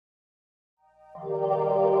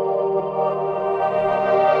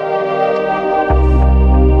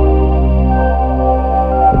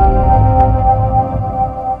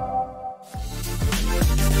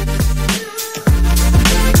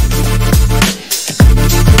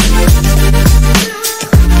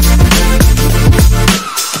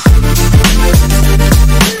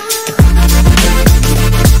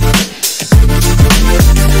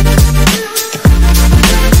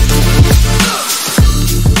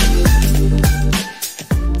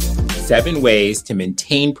Seven ways to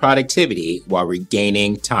maintain productivity while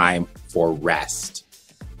regaining time for rest.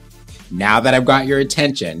 Now that I've got your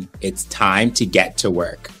attention, it's time to get to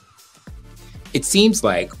work. It seems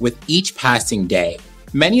like with each passing day,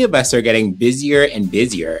 many of us are getting busier and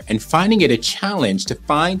busier and finding it a challenge to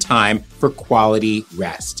find time for quality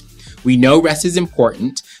rest. We know rest is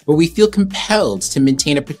important, but we feel compelled to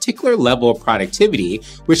maintain a particular level of productivity,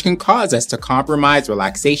 which can cause us to compromise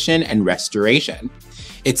relaxation and restoration.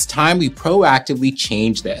 It's time we proactively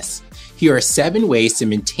change this. Here are 7 ways to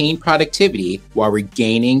maintain productivity while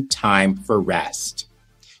regaining time for rest.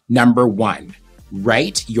 Number 1,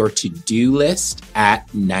 write your to-do list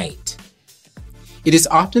at night. It is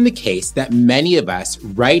often the case that many of us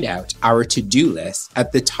write out our to-do list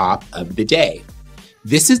at the top of the day.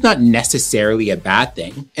 This is not necessarily a bad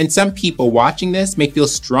thing, and some people watching this may feel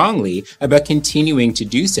strongly about continuing to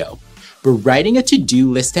do so. But writing a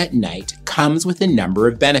to-do list at night comes with a number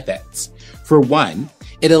of benefits. For one,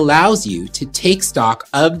 it allows you to take stock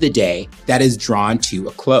of the day that is drawn to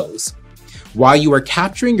a close. While you are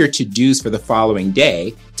capturing your to-dos for the following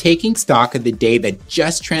day, taking stock of the day that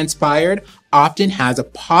just transpired often has a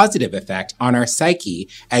positive effect on our psyche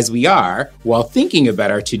as we are, while thinking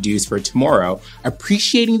about our to-dos for tomorrow,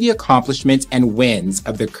 appreciating the accomplishments and wins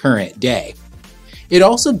of the current day. It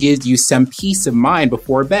also gives you some peace of mind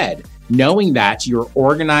before bed, knowing that you're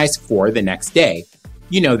organized for the next day.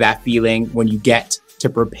 You know that feeling when you get to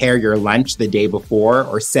prepare your lunch the day before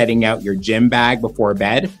or setting out your gym bag before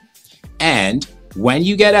bed. And when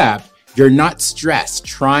you get up, you're not stressed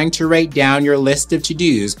trying to write down your list of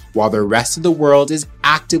to-dos while the rest of the world is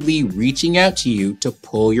actively reaching out to you to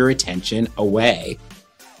pull your attention away.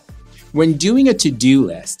 When doing a to-do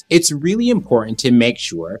list, it's really important to make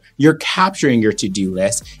sure you're capturing your to-do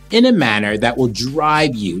list in a manner that will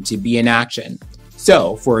drive you to be in action.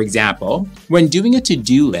 So, for example, when doing a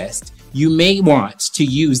to-do list, you may want to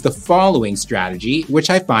use the following strategy, which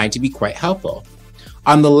I find to be quite helpful.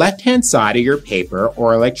 On the left-hand side of your paper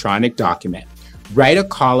or electronic document, write a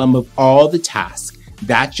column of all the tasks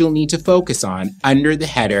that you'll need to focus on under the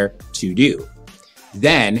header To Do.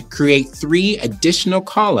 Then create 3 additional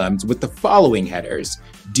columns with the following headers: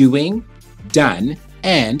 Doing, Done,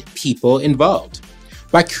 and People Involved.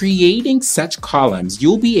 By creating such columns,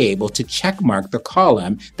 you'll be able to checkmark the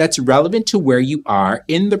column that's relevant to where you are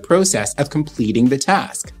in the process of completing the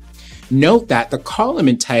task. Note that the column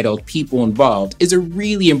entitled People Involved is a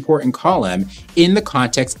really important column in the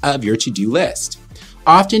context of your to-do list.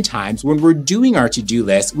 Oftentimes, when we're doing our to-do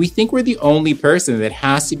list, we think we're the only person that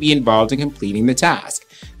has to be involved in completing the task.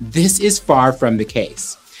 This is far from the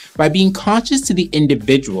case. By being conscious to the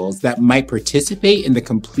individuals that might participate in the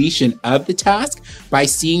completion of the task by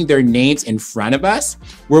seeing their names in front of us,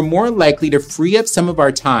 we're more likely to free up some of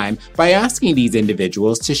our time by asking these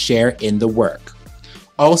individuals to share in the work.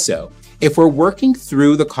 Also, if we're working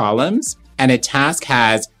through the columns and a task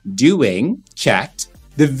has Doing checked,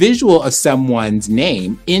 the visual of someone's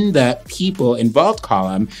name in the People Involved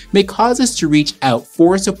column may cause us to reach out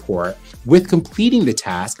for support with completing the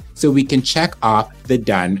task so we can check off the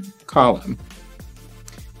Done column.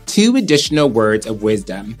 2 additional words of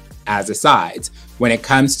wisdom as asides when it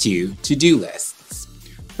comes to to-do lists.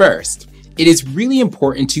 First, it is really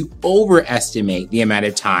important to overestimate the amount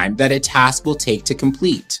of time that a task will take to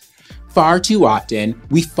complete. Far too often,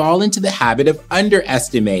 we fall into the habit of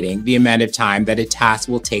underestimating the amount of time that a task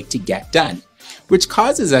will take to get done, which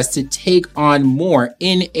causes us to take on more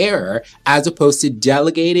in error as opposed to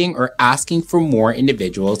delegating or asking for more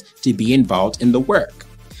individuals to be involved in the work.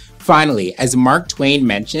 Finally, as Mark Twain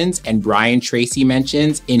mentions and Brian Tracy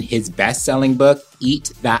mentions in his best-selling book,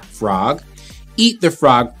 Eat That Frog, eat the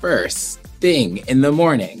frog first thing in the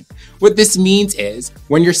morning. What this means is,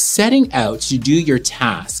 when you're setting out to do your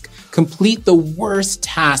task, complete the worst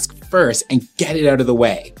task first and get it out of the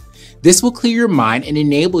way. This will clear your mind and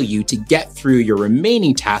enable you to get through your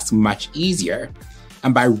remaining tasks much easier.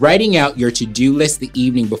 And by writing out your to-do list the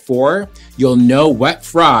evening before, you'll know what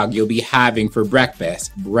frog you'll be having for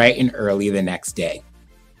breakfast bright and early the next day.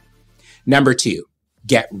 Number 2,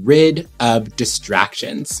 get rid of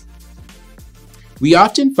distractions. We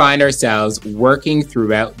often find ourselves working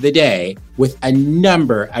throughout the day with a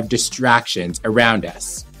number of distractions around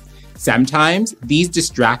us. Sometimes these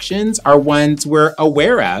distractions are ones we're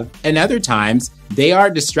aware of, and other times they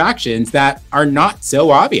are distractions that are not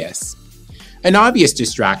so obvious. An obvious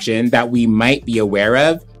distraction that we might be aware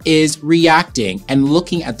of is reacting and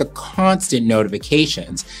looking at the constant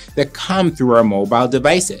notifications that come through our mobile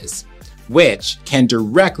devices, which can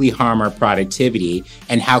directly harm our productivity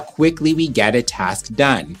and how quickly we get a task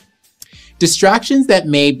done. Distractions that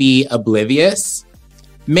may be oblivious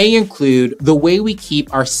may include the way we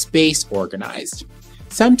keep our space organized.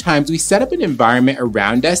 Sometimes we set up an environment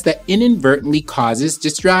around us that inadvertently causes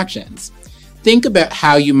distractions. Think about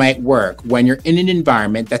how you might work when you're in an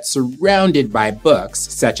environment that's surrounded by books,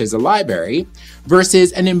 such as a library,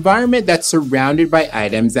 versus an environment that's surrounded by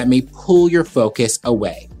items that may pull your focus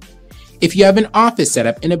away. If you have an office set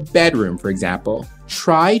up in a bedroom, for example,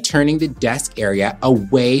 try turning the desk area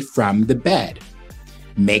away from the bed.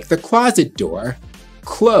 Make the closet door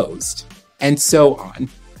closed, and so on.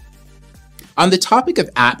 On the topic of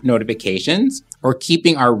app notifications, or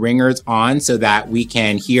keeping our ringers on so that we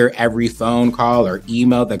can hear every phone call or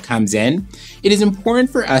email that comes in, it is important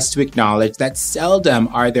for us to acknowledge that seldom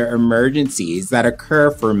are there emergencies that occur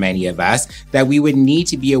for many of us that we would need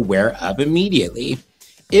to be aware of immediately.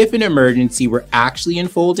 If an emergency were actually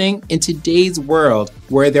unfolding in today's world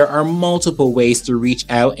where there are multiple ways to reach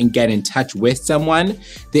out and get in touch with someone,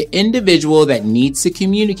 the individual that needs to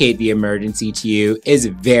communicate the emergency to you is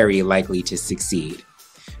very likely to succeed.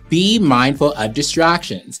 Be mindful of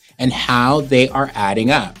distractions and how they are adding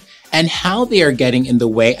up and how they are getting in the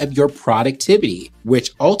way of your productivity,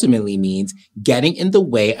 which ultimately means getting in the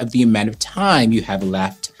way of the amount of time you have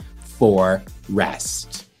left for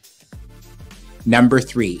rest. Number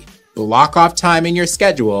 3, block off time in your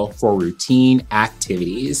schedule for routine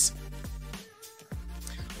activities.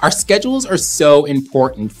 Our schedules are so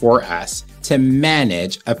important for us to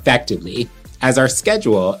manage effectively, as our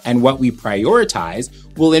schedule and what we prioritize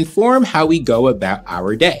will inform how we go about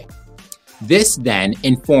our day. This then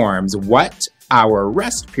informs what our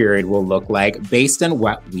rest period will look like based on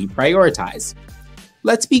what we prioritize.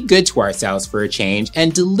 Let's be good to ourselves for a change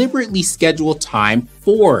and deliberately schedule time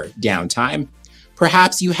for downtime.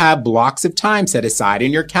 Perhaps you have blocks of time set aside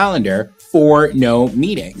in your calendar for no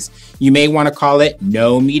meetings. You may want to call it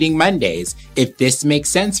No Meeting Mondays if this makes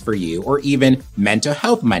sense for you, or even Mental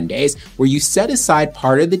Health Mondays, where you set aside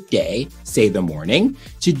part of the day, say the morning,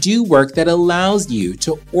 to do work that allows you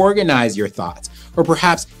to organize your thoughts, or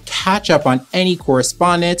perhaps catch up on any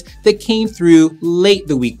correspondence that came through late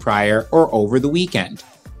the week prior or over the weekend.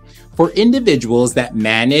 For individuals that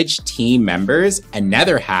manage team members,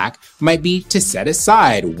 another hack might be to set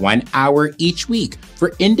aside 1 hour each week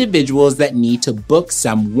for individuals that need to book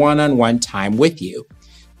some one-on-one time with you.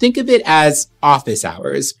 Think of it as office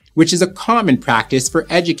hours, which is a common practice for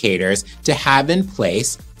educators to have in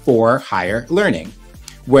place for higher learning,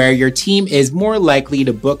 where your team is more likely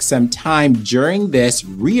to book some time during this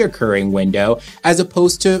reoccurring window as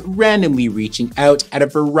opposed to randomly reaching out at a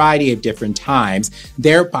variety of different times,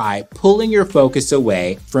 thereby pulling your focus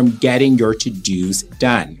away from getting your to-dos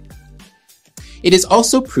done. It is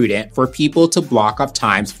also prudent for people to block off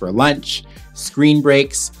times for lunch, screen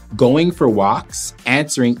breaks, going for walks,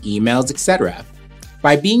 answering emails, etc.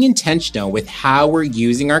 By being intentional with how we're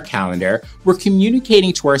using our calendar, we're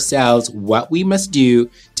communicating to ourselves what we must do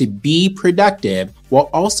to be productive while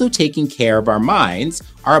also taking care of our minds,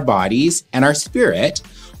 our bodies, and our spirit,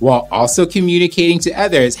 while also communicating to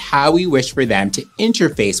others how we wish for them to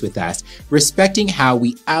interface with us, respecting how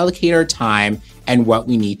we allocate our time and what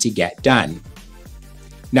we need to get done.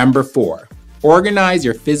 Number 4, organize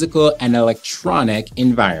your physical and electronic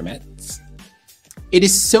environments. It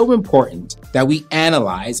is so important that we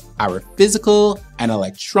analyze our physical and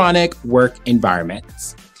electronic work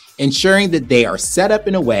environments, ensuring that they are set up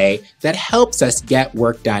in a way that helps us get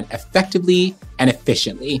work done effectively and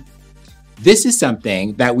efficiently. This is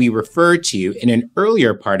something that we referred to in an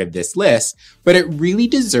earlier part of this list, but it really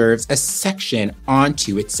deserves a section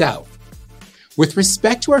onto itself. With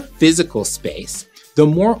respect to our physical space, the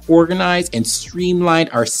more organized and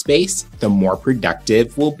streamlined our space, the more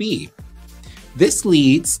productive we'll be. This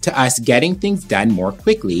leads to us getting things done more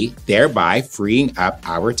quickly, thereby freeing up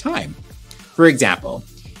our time. For example,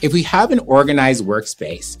 if we have an organized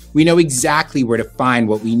workspace, we know exactly where to find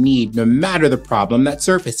what we need no matter the problem that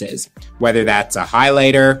surfaces, whether that's a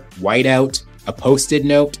highlighter, whiteout, a post-it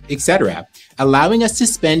note, etc., allowing us to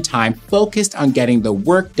spend time focused on getting the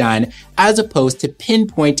work done as opposed to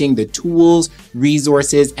pinpointing the tools,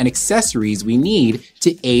 resources, and accessories we need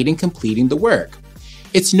to aid in completing the work.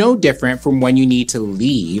 It's no different from when you need to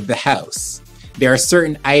leave the house. There are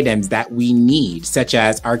certain items that we need, such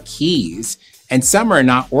as our keys, and some are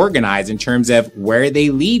not organized in terms of where they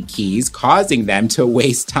leave keys, causing them to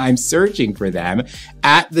waste time searching for them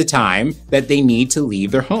at the time that they need to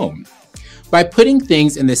leave their home. By putting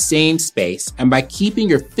things in the same space and by keeping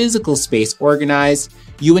your physical space organized,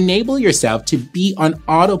 you enable yourself to be on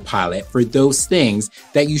autopilot for those things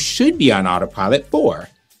that you should be on autopilot for.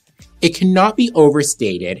 It cannot be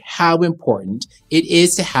overstated how important it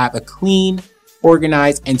is to have a clean,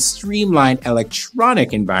 organized, and streamlined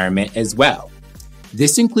electronic environment as well.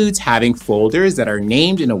 This includes having folders that are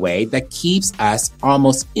named in a way that keeps us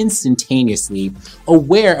almost instantaneously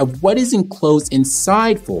aware of what is enclosed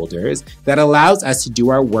inside folders that allows us to do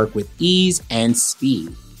our work with ease and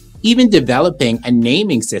speed. Even developing a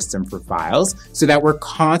naming system for files so that we're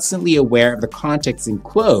constantly aware of the context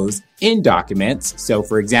enclosed in documents. So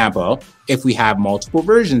for example, if we have multiple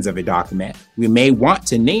versions of a document, we may want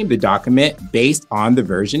to name the document based on the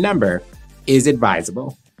version number, is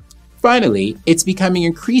advisable. Finally, it's becoming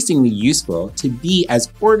increasingly useful to be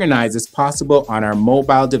as organized as possible on our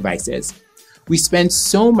mobile devices. We spend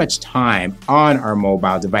so much time on our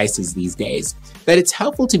mobile devices these days that it's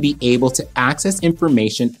helpful to be able to access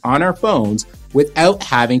information on our phones without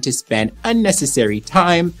having to spend unnecessary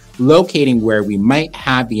time locating where we might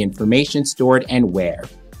have the information stored and where.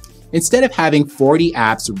 Instead of having 40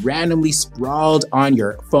 apps randomly sprawled on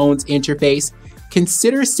your phone's interface,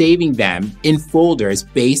 consider saving them in folders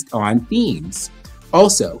based on themes.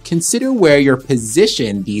 Also, consider where you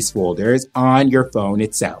position these folders on your phone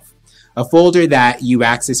itself. A folder that you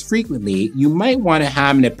access frequently, you might want to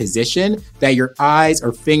have in a position that your eyes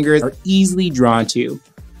or fingers are easily drawn to.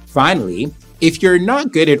 Finally, if you're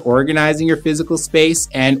not good at organizing your physical space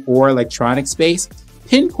and/or electronic space,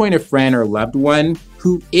 pinpoint a friend or loved one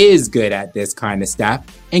who is good at this kind of stuff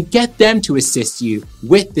and get them to assist you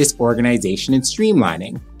with this organization and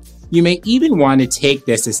streamlining. You may even want to take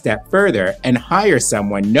this a step further and hire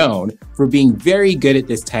someone known for being very good at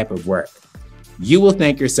this type of work. You will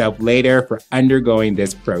thank yourself later for undergoing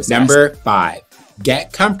this process. Number 5,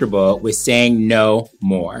 get comfortable with saying no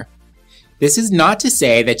more. This is not to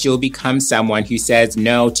say that you'll become someone who says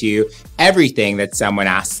no to everything that someone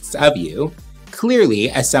asks of you. Clearly,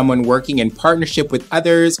 as someone working in partnership with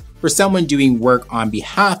others or someone doing work on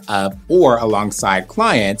behalf of or alongside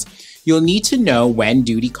clients, you'll need to know when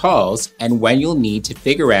duty calls and when you'll need to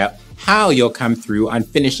figure out how you'll come through on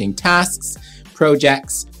finishing tasks,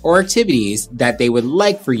 projects, or activities that they would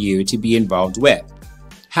like for you to be involved with.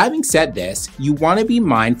 Having said this, you want to be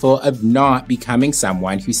mindful of not becoming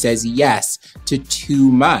someone who says yes to too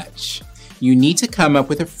much. You need to come up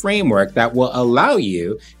with a framework that will allow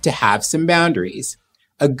you to have some boundaries.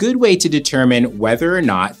 A good way to determine whether or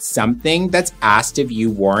not something that's asked of you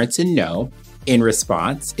warrants a no in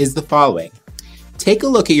response is the following. Take a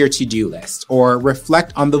look at your to-do list or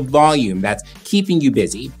reflect on the volume that's keeping you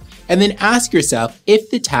busy, and then ask yourself if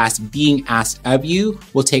the task being asked of you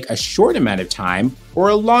will take a short amount of time or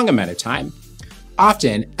a long amount of time.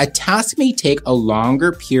 Often, a task may take a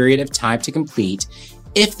longer period of time to complete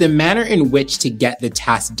if the manner in which to get the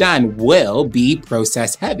task done will be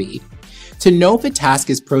process heavy. To know if a task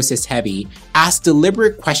is process heavy, ask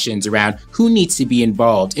deliberate questions around who needs to be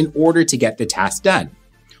involved in order to get the task done.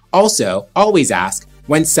 Also, always ask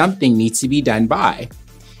when something needs to be done by.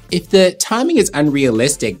 If the timing is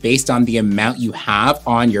unrealistic based on the amount you have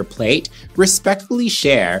on your plate, respectfully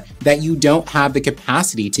share that you don't have the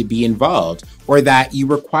capacity to be involved or that you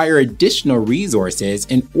require additional resources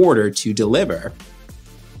in order to deliver.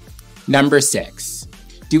 Number 6,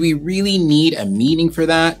 do we really need a meeting for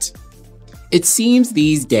that? It seems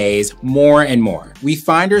these days more and more, we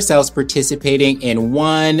find ourselves participating in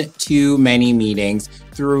one too many meetings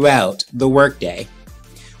throughout the workday.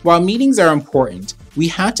 While meetings are important, we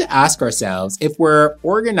have to ask ourselves if we're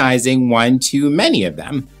organizing one too many of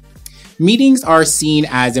them. Meetings are seen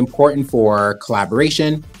as important for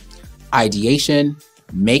collaboration, ideation,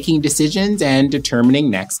 making decisions, and determining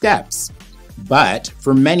next steps. But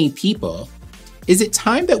for many people, is it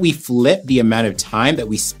time that we flip the amount of time that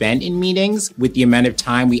we spend in meetings with the amount of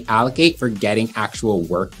time we allocate for getting actual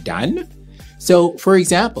work done? So, for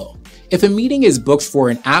example, if a meeting is booked for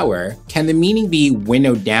an hour, can the meeting be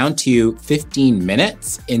winnowed down to 15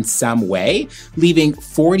 minutes in some way, leaving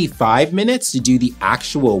 45 minutes to do the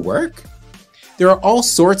actual work? There are all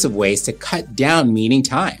sorts of ways to cut down meeting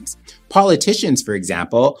times. Politicians, for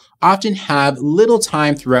example, often have little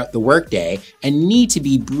time throughout the workday and need to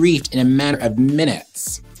be briefed in a matter of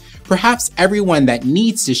minutes. Perhaps everyone that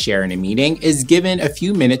needs to share in a meeting is given a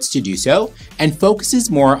few minutes to do so and focuses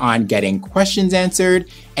more on getting questions answered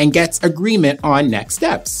and gets agreement on next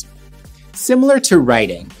steps. Similar to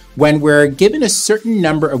writing, when we're given a certain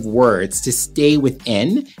number of words to stay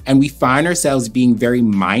within and we find ourselves being very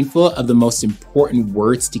mindful of the most important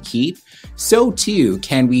words to keep, so too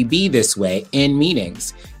can we be this way in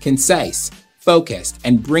meetings, concise, focused,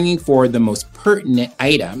 and bringing forward the most pertinent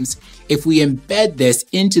items if we embed this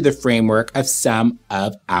into the framework of some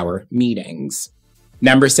of our meetings.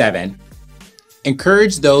 Number 7,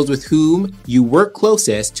 encourage those with whom you work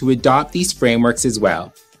closest to adopt these frameworks as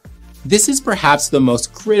well. This is perhaps the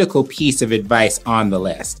most critical piece of advice on the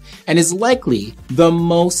list and is likely the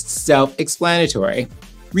most self-explanatory.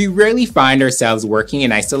 We rarely find ourselves working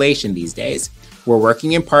in isolation these days. We're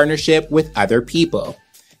working in partnership with other people.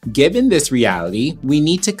 Given this reality, we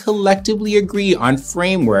need to collectively agree on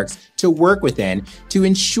frameworks to work within to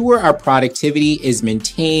ensure our productivity is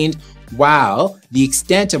maintained while the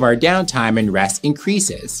extent of our downtime and rest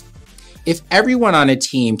increases. If everyone on a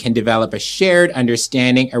team can develop a shared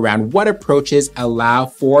understanding around what approaches allow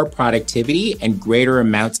for productivity and greater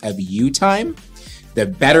amounts of you time, the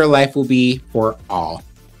better life will be for all.